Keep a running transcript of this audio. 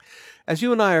As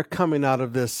you and I are coming out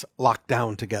of this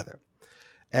lockdown together,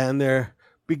 and they're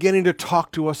beginning to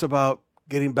talk to us about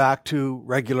getting back to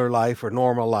regular life or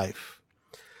normal life.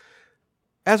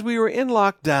 As we were in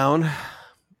lockdown,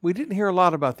 we didn't hear a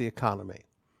lot about the economy.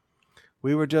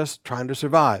 We were just trying to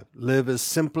survive, live as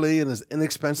simply and as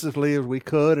inexpensively as we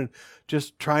could, and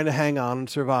just trying to hang on and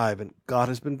survive. And God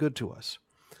has been good to us.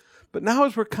 But now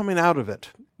as we're coming out of it,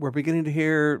 we're beginning to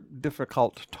hear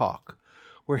difficult talk.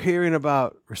 We're hearing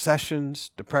about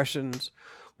recessions, depressions.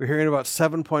 We're hearing about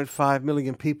 7.5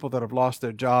 million people that have lost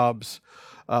their jobs.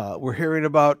 We're hearing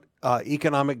about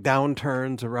economic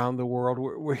downturns around the world.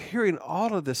 We're hearing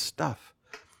all of this stuff.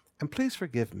 And please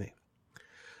forgive me.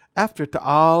 After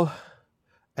Ta'al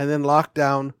and then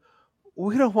lockdown,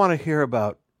 we don't want to hear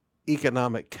about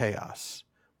economic chaos.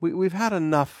 We've had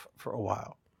enough for a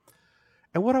while.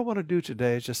 And what I want to do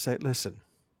today is just say, listen,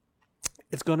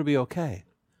 it's going to be okay.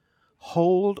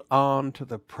 Hold on to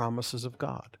the promises of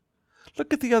God.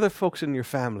 Look at the other folks in your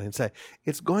family and say,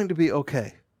 it's going to be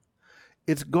okay.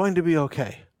 It's going to be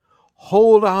okay.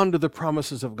 Hold on to the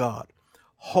promises of God.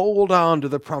 Hold on to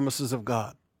the promises of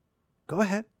God. Go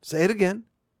ahead. Say it again.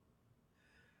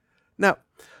 Now,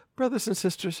 brothers and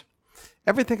sisters,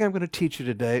 everything I'm going to teach you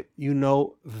today, you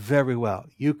know very well.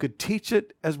 You could teach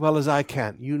it as well as I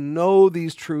can. You know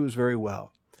these truths very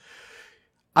well.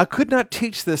 I could not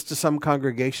teach this to some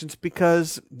congregations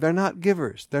because they're not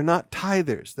givers. They're not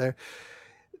tithers.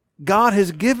 God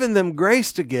has given them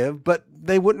grace to give, but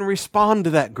they wouldn't respond to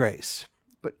that grace.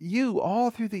 But you,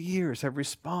 all through the years, have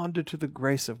responded to the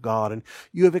grace of God, and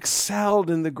you have excelled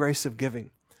in the grace of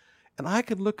giving. And I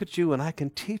can look at you and I can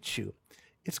teach you.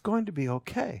 It's going to be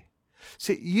okay.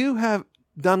 See, you have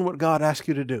done what God asked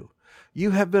you to do.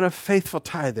 You have been a faithful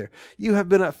tither. You have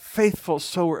been a faithful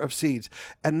sower of seeds.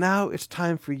 And now it's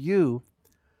time for you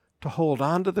to hold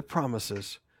on to the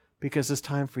promises, because it's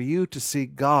time for you to see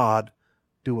God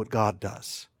do what God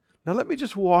does. Now let me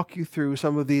just walk you through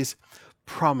some of these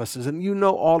promises, and you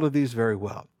know all of these very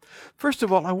well. First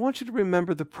of all, I want you to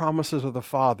remember the promises of the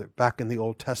Father back in the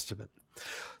Old Testament.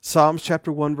 Psalms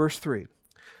chapter 1, verse 3.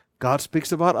 God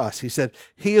speaks about us. He said,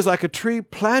 He is like a tree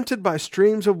planted by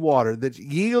streams of water that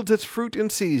yields its fruit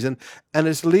in season, and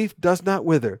its leaf does not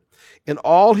wither. In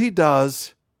all He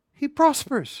does, He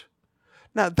prospers.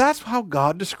 Now, that's how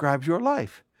God describes your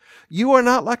life. You are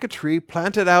not like a tree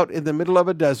planted out in the middle of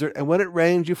a desert, and when it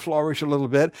rains, you flourish a little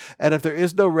bit, and if there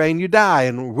is no rain, you die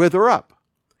and wither up.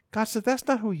 God said, that's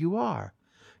not who you are.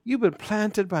 You've been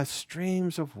planted by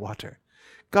streams of water.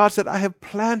 God said, I have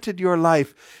planted your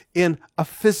life in a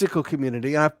physical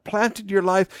community, and I've planted your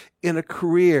life in a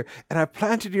career, and I've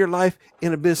planted your life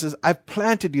in a business. I've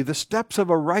planted you. The steps of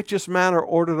a righteous man are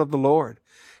ordered of the Lord.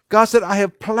 God said, I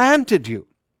have planted you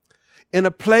in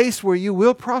a place where you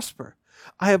will prosper.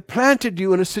 I have planted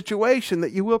you in a situation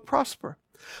that you will prosper.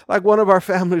 Like one of our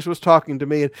families was talking to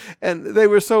me, and they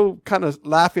were so kind of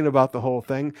laughing about the whole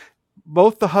thing.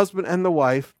 Both the husband and the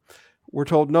wife were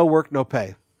told no work, no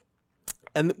pay.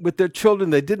 And with their children,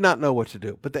 they did not know what to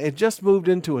do. But they had just moved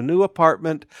into a new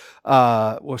apartment.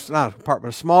 Well, it's not an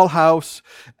apartment, a small house.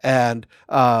 And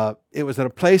it was in a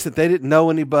place that they didn't know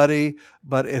anybody,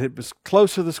 but it was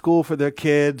close to the school for their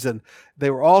kids. And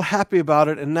they were all happy about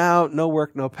it. And now, no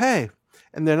work, no pay.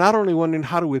 And they're not only wondering,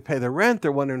 how do we pay the rent?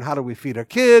 They're wondering, how do we feed our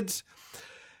kids?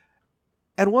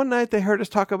 And one night, they heard us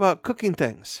talk about cooking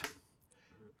things.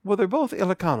 Well, they're both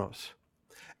Ilocanos.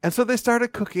 And so they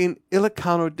started cooking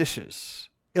Ilocano dishes,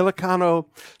 Ilocano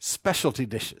specialty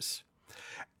dishes.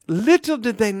 Little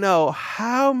did they know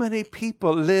how many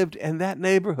people lived in that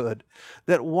neighborhood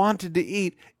that wanted to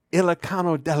eat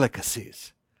Ilocano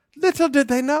delicacies. Little did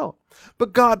they know.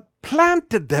 But God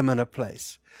planted them in a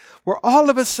place where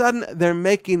all of a sudden they're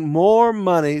making more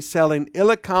money selling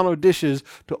Ilocano dishes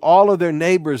to all of their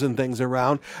neighbors and things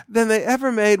around than they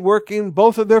ever made working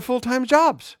both of their full-time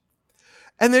jobs.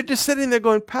 And they're just sitting there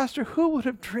going, Pastor, who would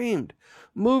have dreamed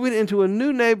moving into a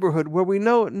new neighborhood where we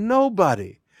know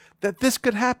nobody that this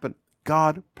could happen?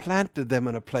 God planted them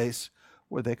in a place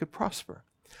where they could prosper.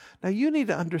 Now you need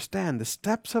to understand the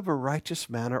steps of a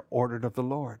righteous man are ordered of the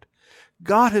Lord.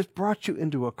 God has brought you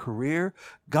into a career.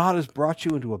 God has brought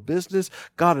you into a business.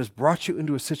 God has brought you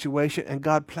into a situation, and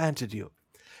God planted you.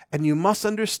 And you must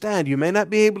understand, you may not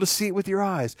be able to see it with your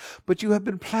eyes, but you have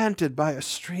been planted by a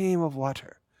stream of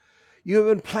water. You have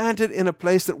been planted in a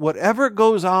place that whatever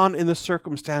goes on in the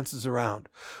circumstances around,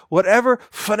 whatever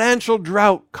financial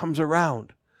drought comes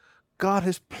around, God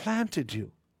has planted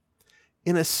you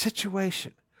in a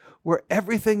situation where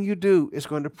everything you do is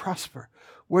going to prosper,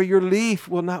 where your leaf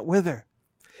will not wither.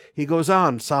 He goes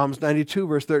on, Psalms 92,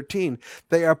 verse 13.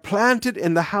 They are planted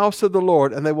in the house of the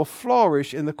Lord, and they will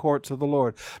flourish in the courts of the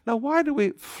Lord. Now, why do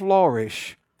we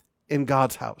flourish in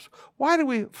God's house? Why do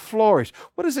we flourish?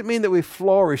 What does it mean that we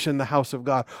flourish in the house of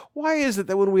God? Why is it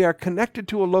that when we are connected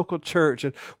to a local church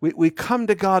and we come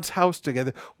to God's house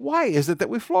together, why is it that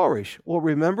we flourish? Well,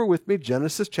 remember with me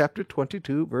Genesis chapter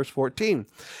 22, verse 14.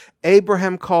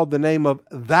 Abraham called the name of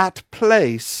that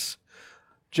place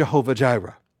Jehovah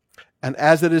Jireh. And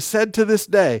as it is said to this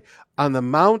day, on the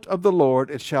mount of the Lord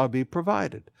it shall be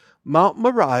provided. Mount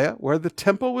Moriah, where the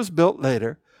temple was built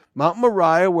later, Mount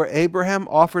Moriah, where Abraham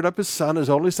offered up his son, his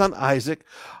only son Isaac,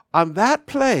 on that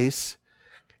place,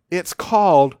 it's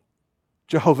called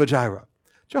Jehovah Jireh.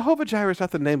 Jehovah Jireh is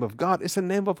not the name of God, it's the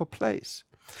name of a place.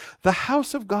 The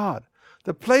house of God,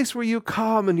 the place where you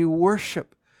come and you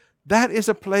worship, that is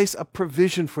a place of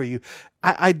provision for you.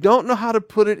 I don't know how to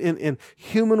put it in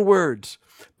human words,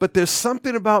 but there's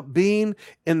something about being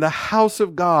in the house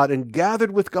of God and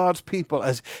gathered with God's people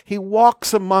as He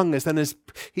walks among us and as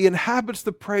He inhabits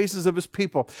the praises of His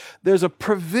people. There's a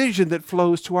provision that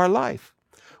flows to our life.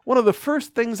 One of the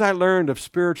first things I learned of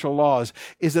spiritual laws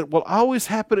is that it will always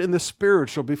happen in the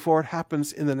spiritual before it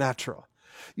happens in the natural.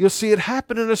 You'll see it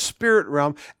happen in a spirit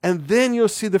realm, and then you'll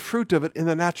see the fruit of it in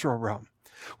the natural realm.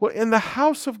 Well, in the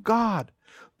house of God,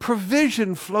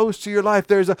 provision flows to your life.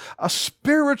 There's a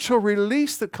spiritual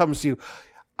release that comes to you.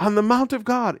 On the Mount of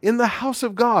God, in the house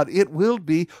of God, it will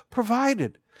be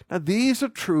provided. Now, these are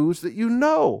truths that you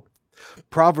know.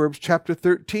 Proverbs chapter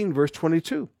 13, verse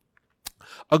 22.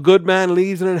 A good man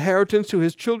leaves an inheritance to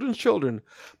his children's children,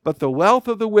 but the wealth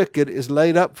of the wicked is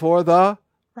laid up for the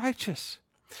righteous.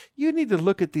 You need to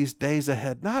look at these days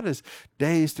ahead, not as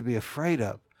days to be afraid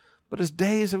of, but as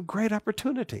days of great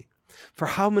opportunity. For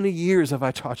how many years have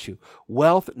I taught you?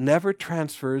 Wealth never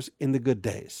transfers in the good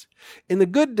days. In the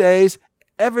good days,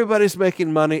 everybody's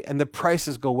making money and the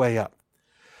prices go way up.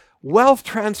 Wealth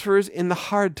transfers in the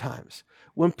hard times,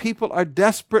 when people are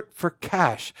desperate for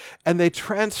cash and they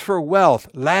transfer wealth,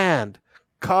 land,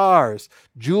 cars,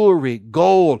 jewelry,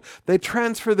 gold. They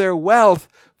transfer their wealth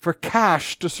for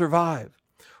cash to survive.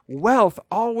 Wealth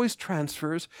always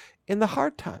transfers in the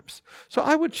hard times. So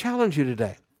I would challenge you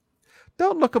today.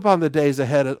 Don't look upon the days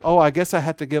ahead as, I guess I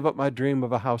had to give up my dream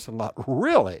of a house and lot.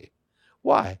 Really?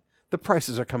 Why? The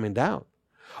prices are coming down.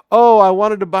 I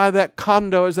wanted to buy that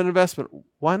condo as an investment.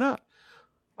 Why not?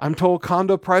 I'm told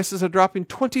condo prices are dropping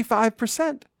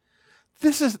 25%.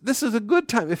 This is a good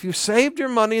time. If you saved your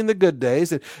money in the good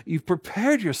days and you've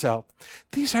prepared yourself,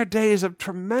 these are days of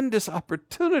tremendous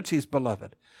opportunities,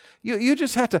 beloved. You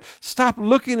just have to stop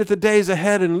looking at the days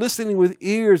ahead and listening with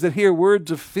ears that hear words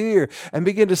of fear and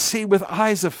begin to see with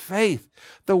eyes of faith.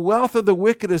 The wealth of the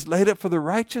wicked is laid up for the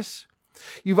righteous.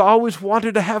 You've always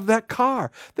wanted to have that car.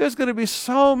 There's going to be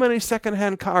so many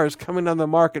secondhand cars coming on the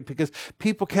market because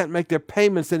people can't make their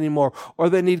payments anymore or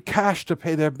they need cash to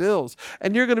pay their bills.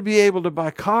 And you're going to be able to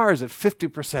buy cars at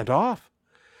 50% off.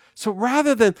 So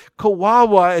rather than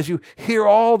kawawa as you hear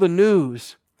all the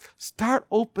news, start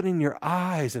opening your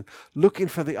eyes and looking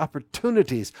for the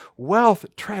opportunities. Wealth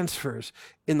transfers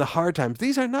in the hard times.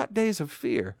 These are not days of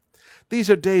fear. These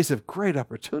are days of great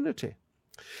opportunity.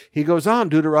 He goes on,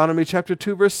 Deuteronomy chapter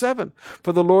 2, verse 7.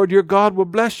 For the Lord your God will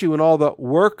bless you in all the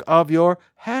work of your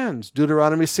hands.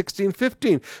 Deuteronomy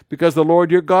 16:15. Because the Lord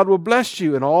your God will bless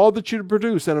you in all that you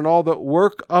produce and in all the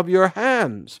work of your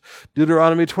hands.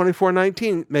 Deuteronomy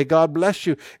 24:19. May God bless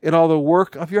you in all the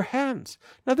work of your hands.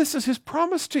 Now this is His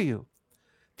promise to you.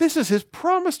 This is His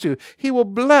promise to you. He will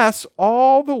bless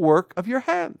all the work of your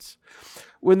hands.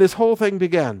 When this whole thing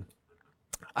began,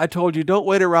 I told you, don't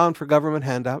wait around for government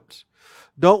handouts.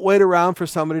 Don't wait around for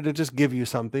somebody to just give you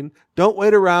something. Don't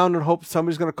wait around and hope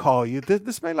somebody's going to call you.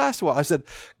 This may last a while. I said,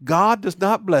 God does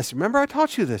not bless. Remember I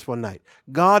taught you this one night.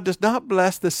 God does not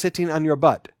bless the sitting on your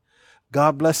butt.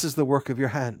 God blesses the work of your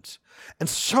hands. And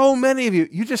so many of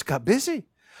you just got busy.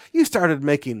 You started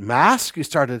making masks. You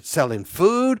started selling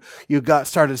food. You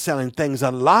started selling things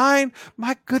online.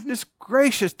 My goodness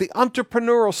gracious, the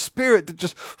entrepreneurial spirit that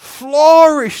just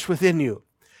flourished within you.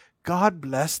 God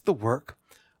blessed the work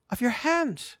of your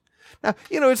hands. Now,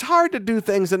 it's hard to do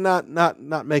things and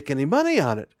not make any money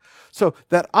on it. So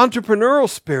that entrepreneurial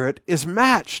spirit is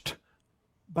matched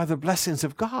by the blessings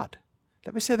of God.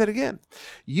 Let me say that again.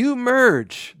 You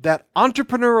merge that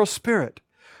entrepreneurial spirit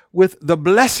with the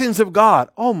blessings of God.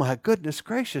 Oh my goodness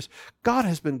gracious. God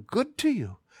has been good to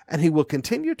you and He will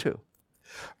continue to.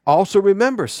 Also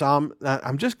remember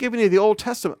I'm just giving you the Old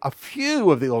Testament, a few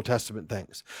of the Old Testament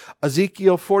things.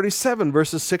 Ezekiel 47,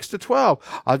 verses 6 to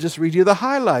 12. I'll just read you the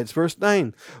highlights. Verse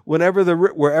 9, wherever the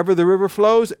river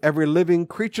flows, every living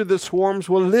creature that swarms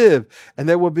will live, and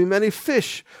there will be many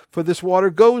fish, for this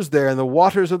water goes there, and the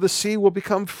waters of the sea will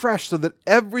become fresh, so that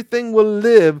everything will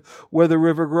live where the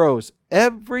river grows.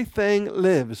 Everything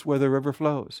lives where the river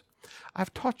flows.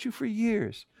 I've taught you for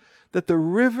years that the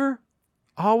river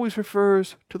always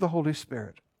refers to the Holy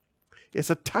Spirit. It's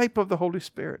a type of the Holy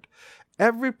Spirit.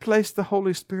 Every place the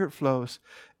Holy Spirit flows,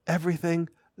 everything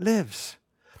lives.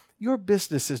 Your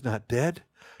business is not dead.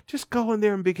 Just go in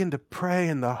there and begin to pray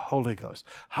in the Holy Ghost.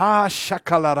 Ha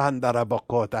shakalarandara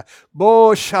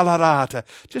bo shalarata.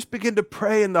 Just begin to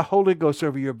pray in the Holy Ghost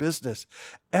over your business.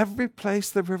 Every place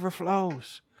the river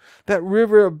flows. That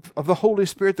river of the Holy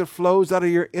Spirit that flows out of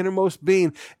your innermost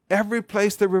being, every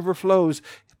place the river flows,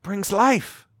 it brings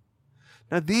life.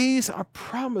 Now, these are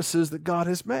promises that God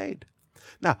has made.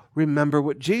 Now, remember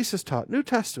what Jesus taught, New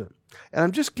Testament. And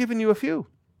I'm just giving you a few.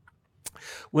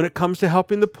 When it comes to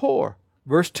helping the poor,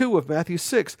 verse 2 of Matthew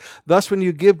 6, thus when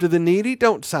you give to the needy,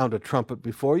 don't sound a trumpet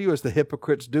before you, as the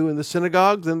hypocrites do in the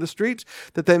synagogues and the streets,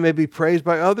 that they may be praised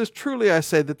by others. Truly I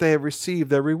say that they have received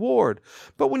their reward.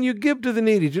 But when you give to the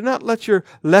needy, do not let your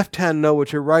left hand know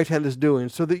what your right hand is doing,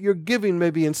 so that your giving may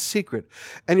be in secret.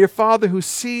 And your Father who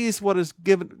sees what is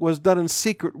given was done in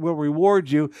secret will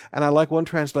reward you, and I like one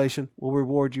translation, will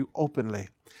reward you openly.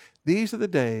 These are the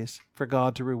days for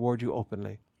God to reward you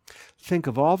openly. Think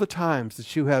of all the times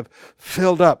that you have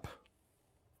filled up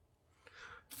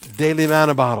daily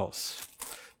manna bottles.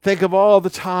 Think of all the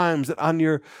times that on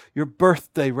your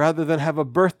birthday, rather than have a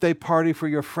birthday party for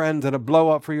your friends and a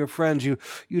blow up for your friends,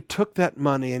 you took that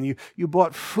money and you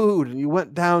bought food and you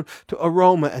went down to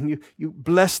Aroma and you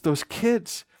blessed those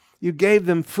kids. You gave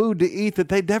them food to eat that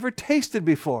they'd never tasted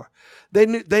before. They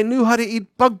knew how to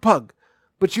eat bug pug,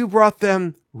 but you brought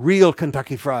them real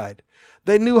Kentucky Fried.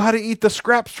 They knew how to eat the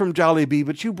scraps from Jollibee,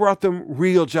 but you brought them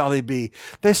real Jollibee.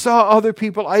 They saw other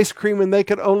people ice cream and they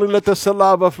could only let the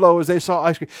saliva flow as they saw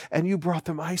ice cream. And you brought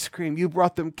them ice cream. You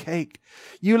brought them cake.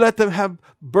 You let them have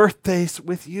birthdays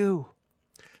with you.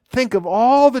 Think of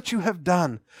all that you have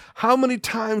done. How many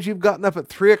times you've gotten up at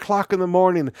 3 o'clock in the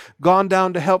morning, gone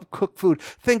down to help cook food.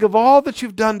 Think of all that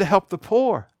you've done to help the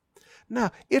poor.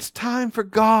 Now, it's time for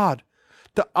God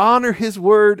to honor His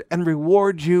word and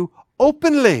reward you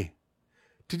openly.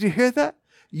 Did you hear that?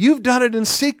 You've done it in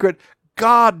secret.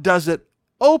 God does it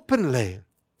openly.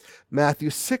 Matthew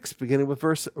 7, beginning with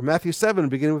verse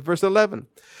 11.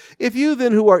 If you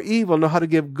then who are evil know how to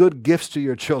give good gifts to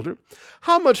your children,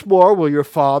 how much more will your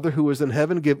Father who is in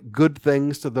heaven give good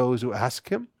things to those who ask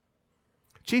Him?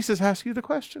 Jesus asks you the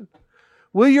question.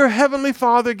 Will your heavenly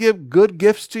Father give good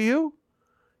gifts to you?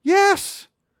 Yes.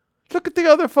 Look at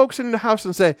the other folks in the house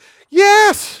and say,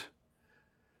 yes.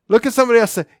 Look at somebody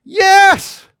else and say,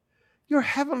 yes. Your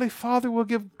heavenly Father will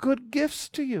give good gifts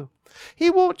to you. He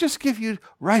won't just give you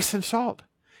rice and salt.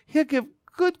 He'll give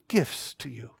good gifts to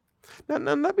you. Now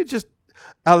let me just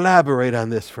elaborate on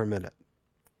this for a minute.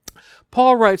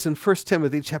 Paul writes in 1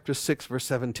 Timothy chapter 6, verse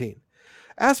 17,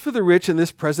 as for the rich in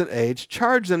this present age,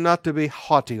 charge them not to be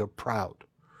haughty or proud,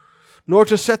 nor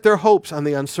to set their hopes on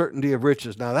the uncertainty of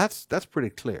riches. Now that's pretty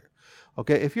clear.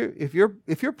 Okay, if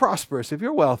you're prosperous, if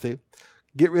you're wealthy,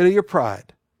 get rid of your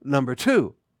pride. Number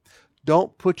 2,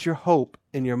 don't put your hope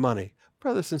in your money.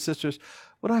 Brothers and sisters,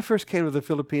 when I first came to the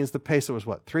Philippines, the peso was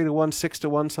what, 3-1,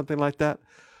 6-1, something like that?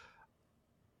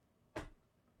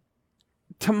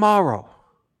 Tomorrow,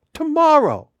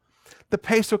 the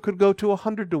peso could go to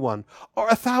 100-1 or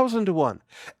 1,000-1.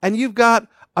 And you've got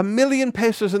 1,000,000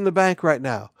 pesos in the bank right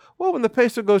now. Well, when the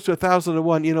peso goes to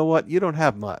 1,000-1, you know what? You don't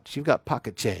have much. You've got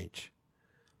pocket change.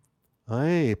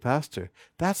 Hey, Pastor,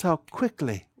 that's how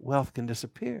quickly wealth can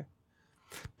disappear.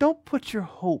 Don't put your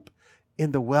hope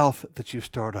in the wealth that you've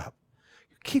stored up.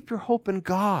 Keep your hope in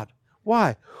God.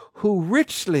 Why?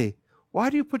 Why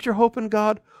do you put your hope in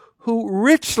God? Who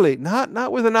richly,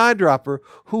 not with an eyedropper,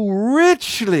 who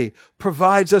richly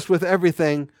provides us with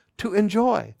everything to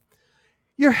enjoy.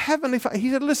 Your heavenly Father, He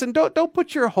said, listen, don't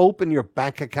put your hope in your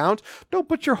bank account. Don't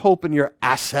put your hope in your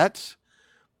assets.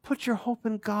 Put your hope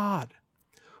in God,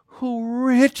 who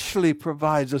richly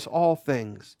provides us all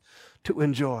things to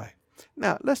enjoy.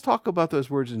 Now, let's talk about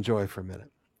those words enjoy for a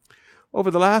minute.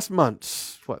 Over the last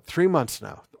months, 3 months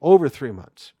now, over 3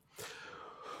 months,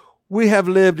 we have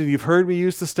lived, and you've heard me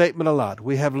use the statement a lot,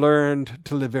 we have learned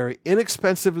to live very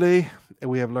inexpensively, and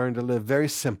we have learned to live very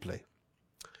simply.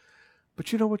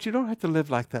 But you know what? You don't have to live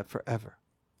like that forever.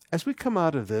 As we come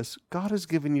out of this, God has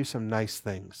given you some nice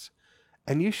things.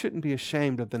 And you shouldn't be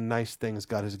ashamed of the nice things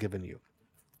God has given you.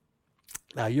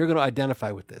 Now, you're going to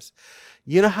identify with this.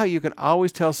 You know how you can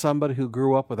always tell somebody who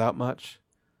grew up without much?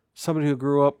 Somebody who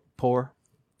grew up poor?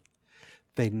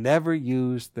 They never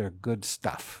used their good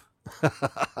stuff.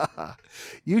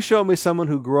 You show me someone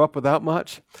who grew up without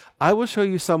much, I will show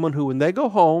you someone who, when they go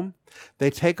home, they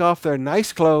take off their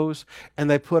nice clothes and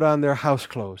they put on their house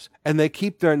clothes. And they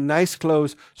keep their nice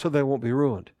clothes so they won't be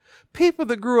ruined. People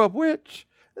that grew up rich,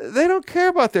 they don't care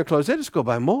about their clothes. They just go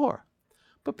buy more.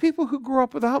 But people who grew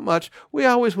up without much, we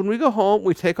always, when we go home,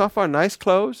 we take off our nice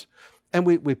clothes and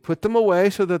we put them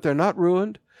away so that they're not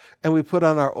ruined. And we put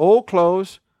on our old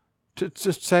clothes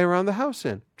to stay around the house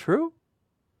in. True?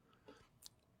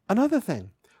 Another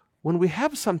thing, when we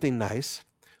have something nice,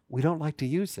 we don't like to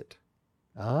use it.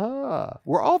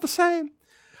 We're all the same.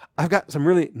 I've got some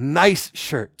really nice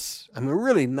shirts.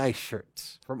 Really nice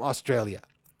shirts from Australia.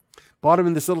 Bought them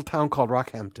in this little town called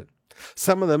Rockhampton.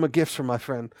 Some of them are gifts from my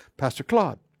friend, Pastor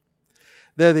Claude.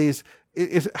 They're these,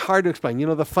 it's hard to explain. You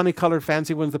know, the funny colored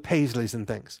fancy ones, the paisleys and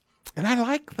things. And I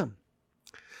like them.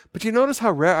 But you notice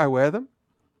how rare I wear them?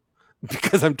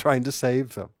 Because I'm trying to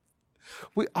save them.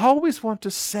 We always want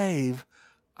to save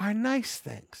our nice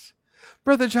things.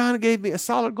 Brother John gave me a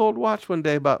solid gold watch one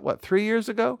day about, 3 years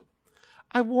ago?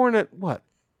 I've worn it,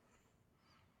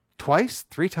 twice,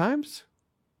 3 times?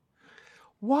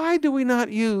 Why do we not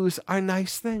use our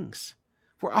nice things?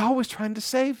 We're always trying to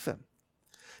save them.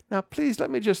 Now, please,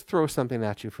 let me just throw something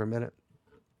at you for a minute.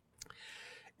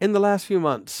 In the last few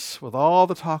months, with all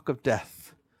the talk of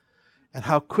death and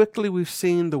how quickly we've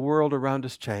seen the world around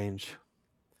us change,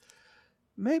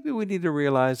 maybe we need to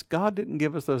realize God didn't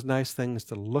give us those nice things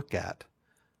to look at.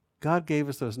 God gave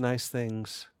us those nice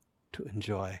things to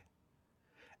enjoy.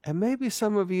 And maybe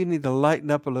some of you need to lighten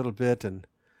up a little bit and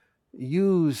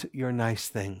use your nice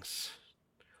things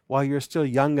while you're still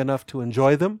young enough to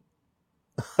enjoy them.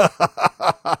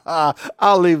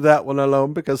 I'll leave that one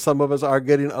alone because some of us are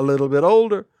getting a little bit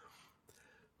older.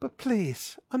 But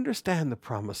please understand the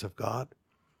promise of God.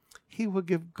 He will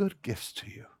give good gifts to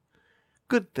you,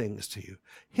 good things to you.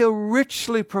 He'll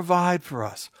richly provide for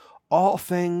us all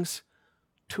things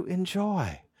to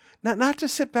enjoy. Not to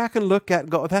sit back and look at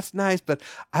and go, oh, that's nice, but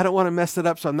I don't want to mess it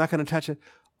up, so I'm not going to touch it.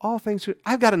 All things to,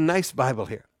 I've got a nice Bible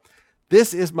here.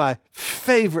 This is my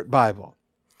favorite Bible.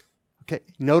 Okay,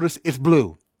 notice it's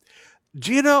blue.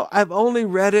 Do you know I've only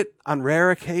read it on rare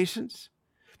occasions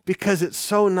because it's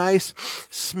so nice,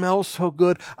 smells so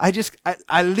good.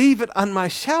 I leave it on my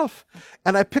shelf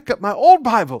and I pick up my old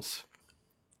Bibles.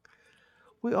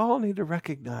 We all need to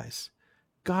recognize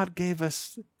God gave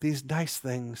us these nice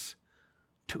things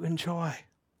to enjoy.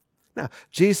 Now,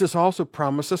 Jesus also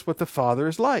promised us what the Father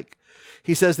is like.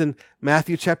 He says in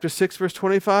Matthew chapter 6, verse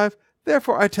 25,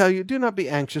 "Therefore I tell you, do not be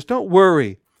anxious. Don't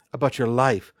worry about your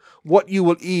life, what you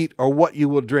will eat or what you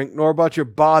will drink, nor about your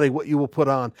body, what you will put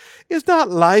on. Is not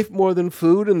life more than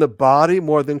food and the body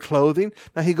more than clothing?"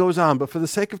 Now he goes on, but for the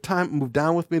sake of time, move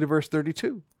down with me to verse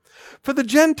 32. "For the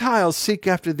Gentiles seek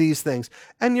after these things,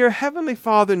 and your heavenly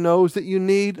Father knows that you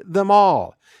need them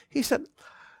all." He said,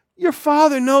 your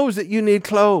Father knows that you need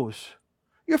clothes.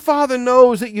 Your Father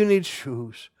knows that you need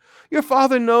shoes. Your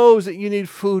Father knows that you need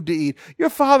food to eat.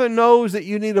 Your Father knows that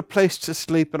you need a place to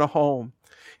sleep and a home.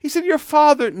 He said, your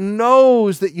Father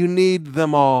knows that you need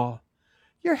them all.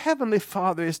 Your Heavenly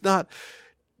Father is not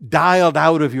dialed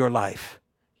out of your life.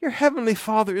 Your Heavenly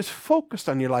Father is focused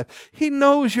on your life. He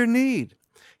knows your need.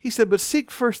 He said, but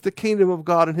seek first the kingdom of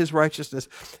God and His righteousness,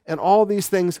 and all these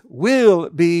things will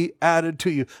be added to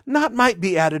you. Not might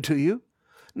be added to you.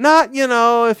 Not,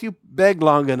 if you beg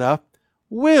long enough.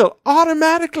 Will.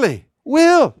 Automatically.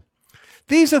 Will.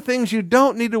 These are things you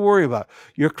don't need to worry about.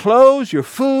 Your clothes, your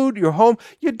food, your home.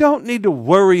 You don't need to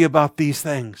worry about these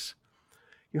things.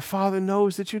 Your Father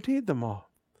knows that you need them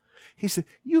all. He said,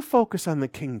 you focus on the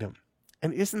kingdom.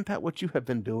 And isn't that what you have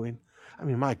been doing?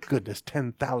 My goodness,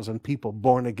 10,000 people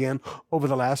born again over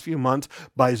the last few months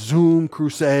by Zoom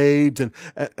crusades. And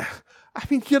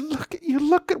you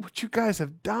look at what you guys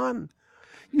have done.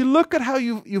 You look at how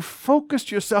you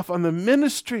focused yourself on the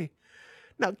ministry.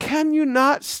 Now, can you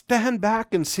not stand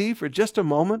back and see for just a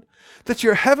moment that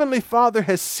your Heavenly Father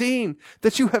has seen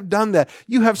that you have done that?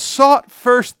 You have sought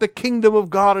first the kingdom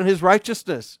of God and His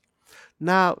righteousness.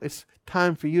 Now it's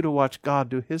time for you to watch God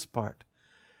do His part.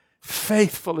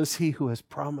 Faithful is He who has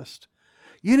promised.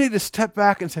 You need to step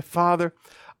back and say, Father,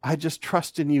 I just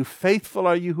trust in you. Faithful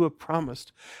are you who have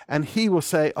promised. And He will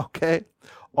say, okay,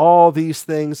 all these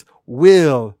things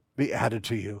will be added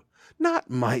to you.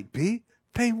 Not might be.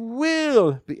 They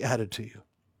will be added to you.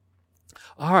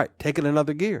 All right, take it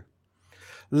another gear.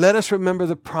 let us remember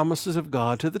the promises of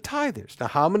God to the tithers. Now,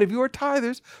 how many of you are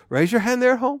tithers? Raise your hand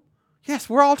there at home. Yes,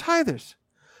 we're all tithers.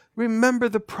 Remember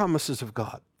the promises of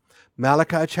God.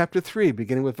 Malachi chapter 3,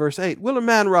 beginning with verse 8. Will a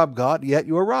man rob God? Yet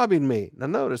you are robbing me. Now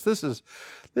notice, this is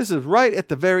right at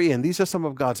the very end. These are some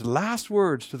of God's last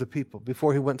words to the people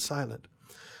before he went silent.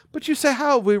 But you say,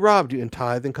 how have we robbed you? In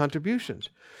tithe and contributions.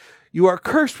 You are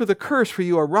cursed with a curse, for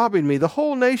you are robbing me, the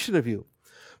whole nation of you.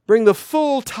 Bring the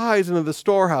full tithes into the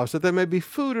storehouse, that there may be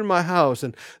food in my house,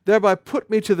 and thereby put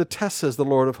me to the test, says the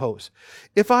Lord of hosts.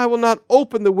 If I will not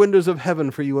open the windows of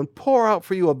heaven for you and pour out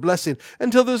for you a blessing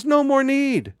until there's no more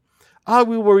need, I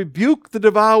will rebuke the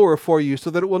devourer for you,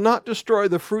 so that it will not destroy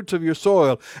the fruits of your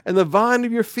soil, and the vine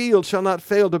of your field shall not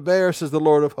fail to bear, says the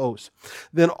Lord of hosts.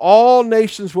 Then all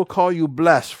nations will call you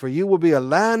blessed, for you will be a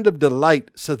land of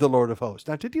delight, says the Lord of hosts.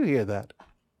 Now, did you hear that?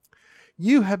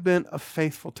 You have been a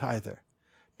faithful tither.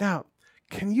 Now,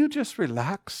 can you just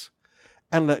relax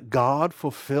and let God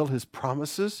fulfill his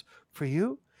promises for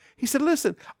you? He said,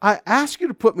 listen, I ask you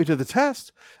to put me to the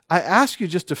test. I ask you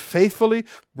just to faithfully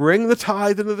bring the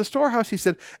tithe into the storehouse. He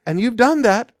said, and you've done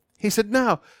that. He said,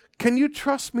 now, can you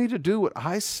trust me to do what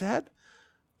I said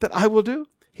that I will do?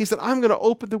 He said, I'm going to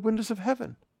open the windows of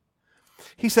heaven.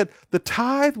 He said, the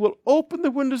tithe will open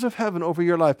the windows of heaven over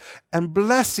your life, and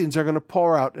blessings are going to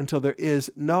pour out until there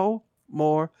is no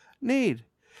more need.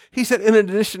 He said, in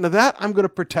addition to that, I'm going to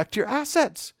protect your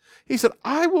assets. He said,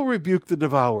 I will rebuke the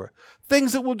devourer.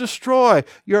 Things that will destroy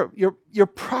your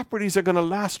properties are going to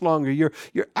last longer. Your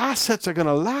assets are going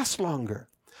to last longer.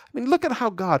 I mean, look at how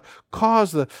God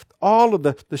caused all of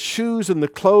the shoes and the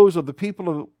clothes of the people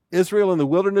of Israel in the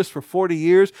wilderness for 40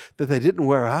 years that they didn't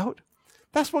wear out.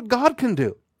 That's what God can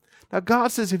do. Now,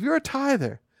 God says, if you're a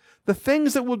tither, the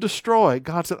things that will destroy,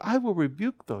 God said, I will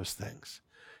rebuke those things.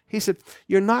 He said,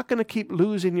 you're not going to keep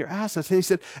losing your assets. And he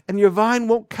said, and your vine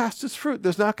won't cast its fruit.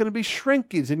 There's not going to be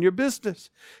shrinkage in your business.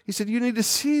 He said, you need to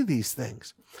see these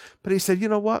things. But he said, you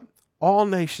know what? All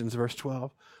nations, verse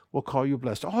 12, will call you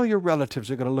blessed. All your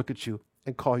relatives are going to look at you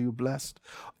and call you blessed.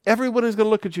 Everyone is going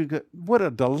to look at you and go, what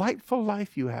a delightful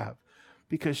life you have,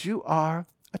 because you are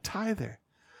a tither.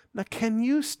 Now, can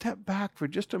you step back for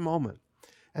just a moment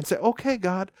and say, okay,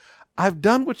 God, I've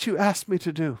done what you asked me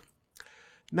to do.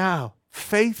 Now,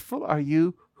 faithful are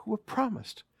you who have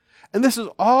promised. And this is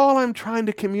all I'm trying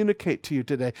to communicate to you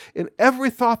today. In every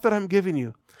thought that I'm giving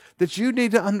you, that you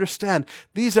need to understand,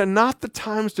 these are not the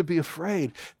times to be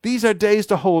afraid. These are days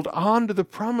to hold on to the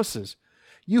promises.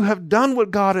 You have done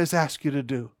what God has asked you to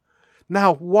do.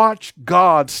 Now watch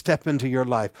God step into your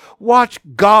life. Watch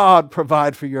God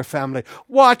provide for your family.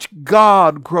 Watch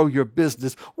God grow your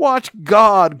business. Watch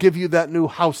God give you that new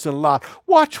house and lot.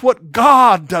 Watch what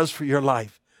God does for your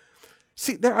life.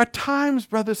 See, there are times,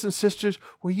 brothers and sisters,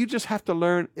 where you just have to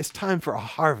learn it's time for a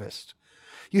harvest.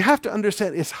 You have to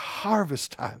understand it's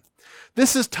harvest time.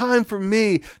 This is time for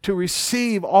me to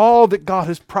receive all that God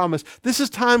has promised. This is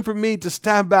time for me to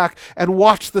stand back and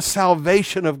watch the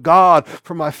salvation of God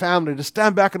for my family, to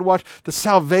stand back and watch the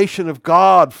salvation of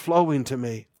God flowing to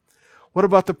me. What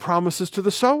about the promises to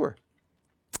the sower?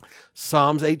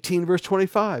 Psalms 18, verse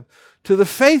 25. To the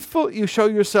faithful, you show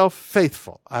yourself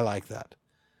faithful. I like that.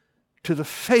 To the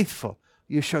faithful,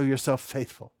 you show yourself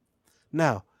faithful.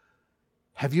 Now,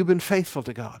 have you been faithful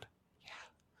to God?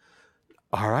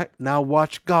 Yeah. All right, now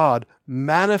watch God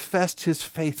manifest his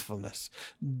faithfulness,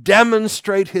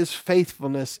 demonstrate his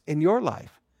faithfulness in your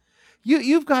life.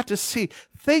 You've got to see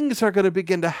things are going to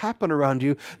begin to happen around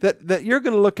you that you're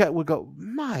going to look at and go,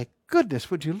 my goodness,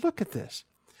 would you look at this?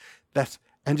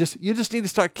 You just need to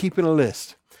start keeping a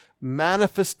list.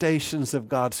 Manifestations of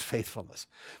God's faithfulness.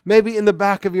 Maybe in the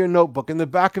back of your notebook, in the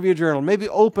back of your journal, maybe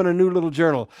open a new little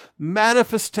journal.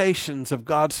 Manifestations of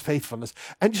God's faithfulness.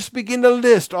 And just begin to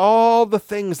list all the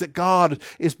things that God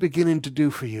is beginning to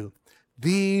do for you.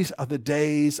 These are the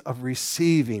days of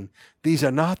receiving. These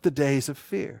are not the days of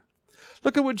fear.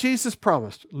 Look at what Jesus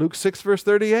promised. Luke 6, verse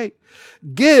 38.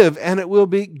 Give, and it will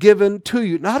be given to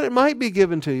you. Not it might be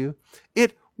given to you.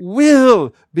 It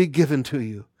will be given to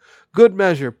you. Good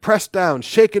measure, pressed down,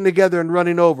 shaken together, and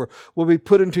running over, will be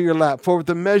put into your lap. For with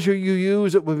the measure you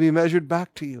use, it will be measured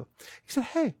back to you. He said,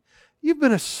 hey, you've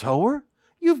been a sower.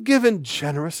 You've given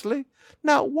generously.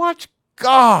 Now watch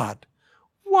God.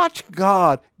 Watch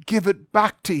God give it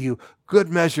back to you. Good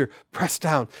measure, pressed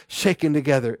down, shaken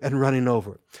together, and running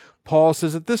over. Paul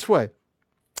says it this way.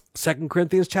 2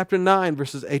 Corinthians chapter 9,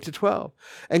 verses 8 to 12.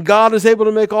 And God is able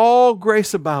to make all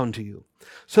grace abound to you,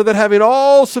 so that having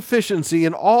all sufficiency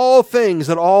in all things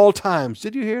at all times.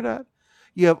 Did you hear that?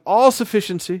 You have all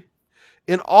sufficiency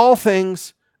in all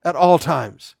things at all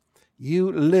times.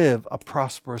 You live a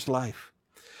prosperous life.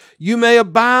 you may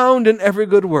abound in every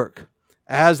good work.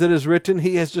 As it is written,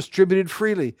 he has distributed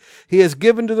freely. He has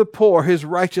given to the poor. His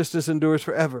righteousness endures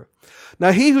forever.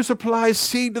 Now he who supplies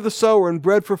seed to the sower and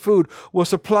bread for food will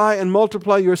supply and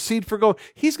multiply your seed for gold.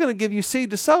 He's going to give you seed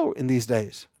to sow in these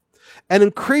days and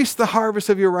increase the harvest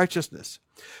of your righteousness.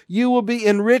 You will be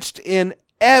enriched in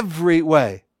every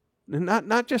way,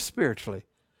 not just spiritually,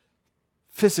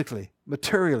 physically,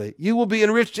 materially. You will be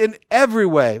enriched in every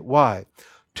way. Why?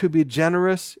 To be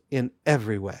generous in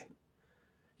every way.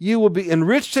 You will be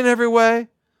enriched in every way,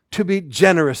 to be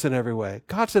generous in every way.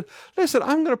 God said, listen,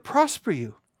 I'm going to prosper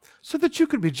you so that you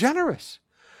can be generous.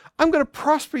 I'm going to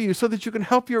prosper you so that you can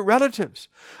help your relatives.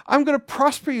 I'm going to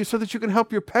prosper you so that you can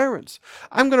help your parents.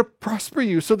 I'm going to prosper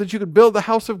you so that you can build the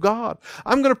house of God.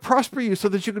 I'm going to prosper you so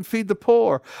that you can feed the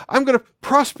poor. I'm going to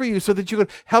prosper you so that you can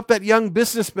help that young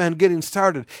businessman getting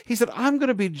started. He said, I'm going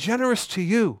to be generous to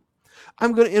you.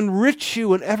 I'm going to enrich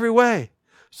you in every way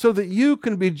so that you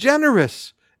can be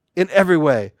generous in every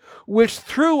way, which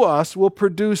through us will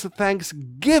produce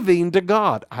thanksgiving to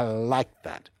God. I like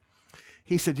that.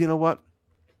 He said, you know what?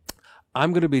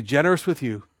 I'm going to be generous with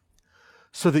you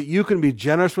so that you can be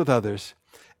generous with others.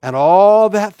 And all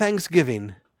that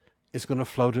thanksgiving is going to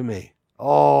flow to me.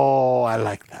 Oh, I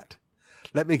like that.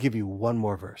 Let me give you one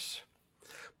more verse.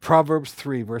 Proverbs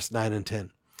 3, verse 9 and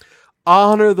 10.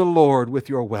 Honor the Lord with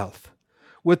your wealth,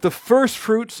 with the first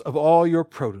fruits of all your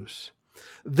produce.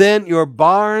 Then your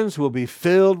barns will be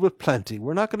filled with plenty.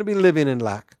 We're not going to be living in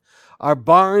lack. Our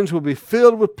barns will be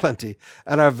filled with plenty,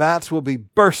 and our vats will be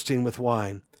bursting with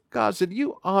wine. God said,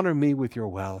 you honor me with your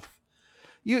wealth.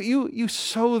 You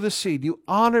sow the seed. You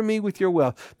honor me with your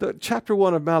wealth. Chapter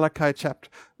 1 of Malachi.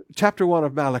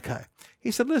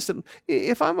 He said, listen,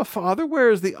 if I'm a father, where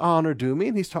is the honor due me?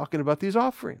 And he's talking about these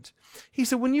offerings. He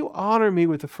said, when you honor me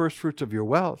with the first fruits of your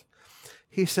wealth,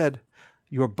 he said,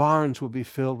 your barns will be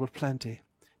filled with plenty.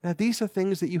 Now, these are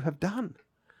things that you have done.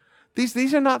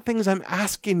 These are not things I'm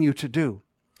asking you to do.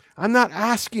 I'm not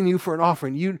asking you for an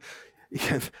offering.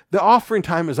 The offering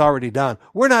time is already done.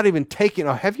 We're not even taking.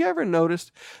 Have you ever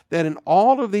noticed that in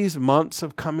all of these months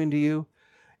of coming to you,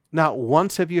 not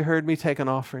once have you heard me take an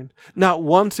offering? Not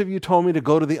once have you told me to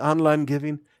go to the online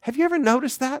giving? Have you ever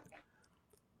noticed that?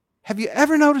 Have you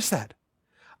ever noticed that?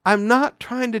 I'm not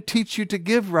trying to teach you to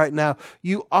give right now.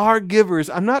 You are givers.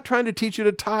 I'm not trying to teach you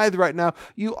to tithe right now.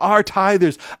 You are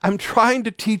tithers. I'm trying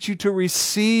to teach you to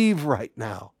receive right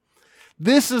now.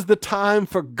 This is the time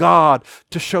for God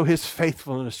to show his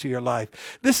faithfulness to your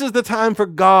life. This is the time for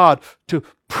God to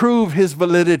prove his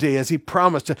validity as he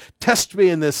promised to test me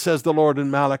in this, says the Lord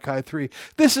in Malachi 3.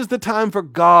 This is the time for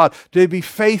God to be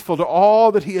faithful to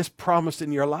all that he has promised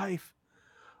in your life.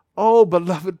 Oh,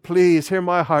 beloved, please hear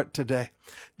my heart today.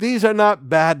 These are not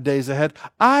bad days ahead.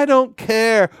 I don't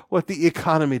care what the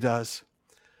economy does.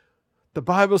 The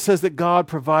Bible says that God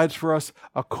provides for us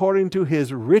according to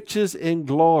his riches in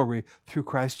glory through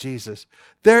Christ Jesus.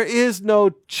 There is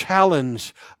no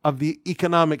challenge of the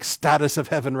economic status of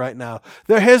heaven right now.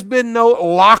 There has been no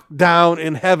lockdown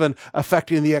in heaven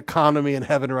affecting the economy in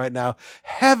heaven right now.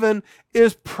 Heaven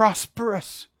is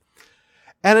prosperous.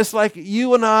 And it's like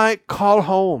you and I call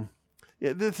home.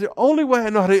 It's the only way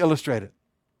I know how to illustrate it.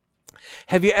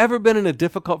 Have you ever been in a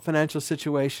difficult financial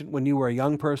situation when you were a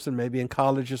young person, maybe in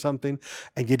college or something,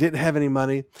 and you didn't have any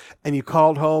money, and you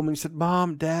called home and you said,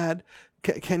 Mom, Dad,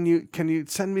 can you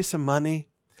send me some money?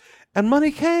 And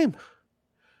money came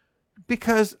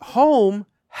because home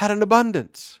had an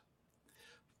abundance.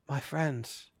 My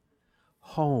friends,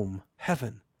 home,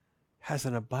 heaven, has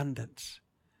an abundance.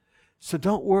 So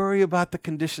don't worry about the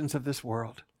conditions of this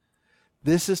world.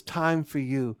 This is time for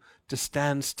you to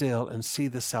stand still and see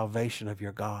the salvation of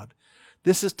your God.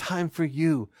 This is time for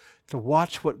you to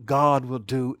watch what God will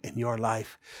do in your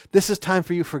life. This is time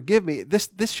for you, forgive me,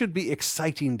 this should be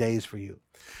exciting days for you.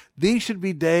 These should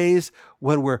be days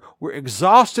when we're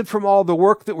exhausted from all the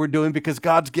work that we're doing because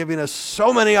God's giving us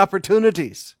so many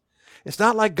opportunities. It's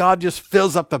not like God just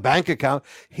fills up the bank account.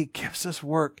 He gives us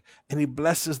work and he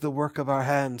blesses the work of our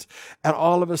hands. And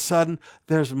all of a sudden,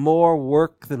 there's more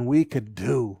work than we could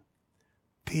do.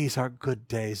 These are good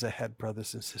days ahead,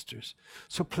 brothers and sisters.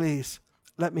 So please,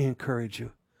 let me encourage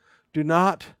you. Do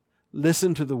not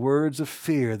listen to the words of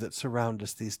fear that surround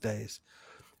us these days.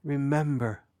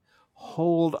 Remember,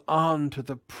 hold on to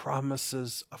the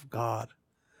promises of God.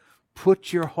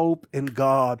 Put your hope in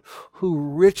God, who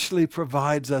richly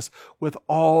provides us with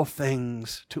all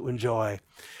things to enjoy.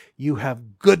 You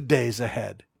have good days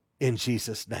ahead in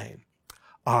Jesus' name.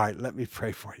 All right, let me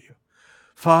pray for you.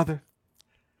 Father,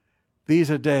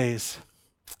 these are days,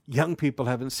 young people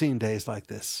haven't seen days like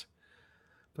this.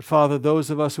 But Father, those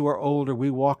of us who are older, we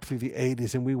walked through the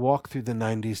 80s and we walked through the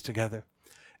 90s together.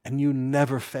 And you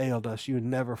never failed us. You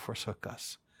never forsook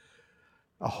us.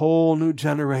 A whole new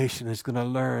generation is going to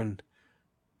learn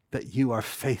that you are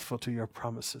faithful to your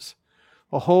promises.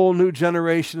 A whole new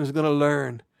generation is going to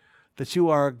learn that you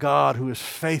are a God who is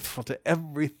faithful to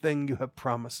everything you have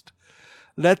promised.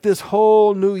 Let this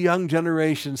whole new young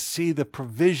generation see the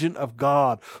provision of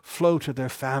God flow to their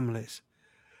families.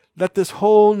 Let this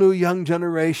whole new young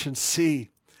generation see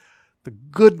the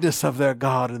goodness of their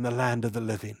God in the land of the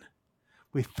living.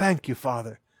 We thank you,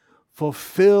 Father.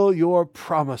 Fulfill your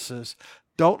promises.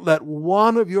 Don't let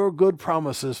one of your good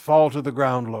promises fall to the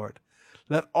ground, Lord.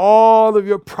 Let all of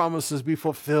your promises be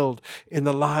fulfilled in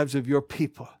the lives of your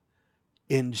people.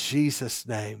 In Jesus'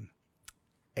 name,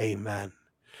 amen.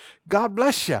 God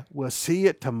bless you. We'll see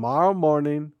you tomorrow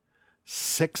morning,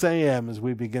 6 a.m. as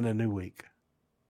we begin a new week.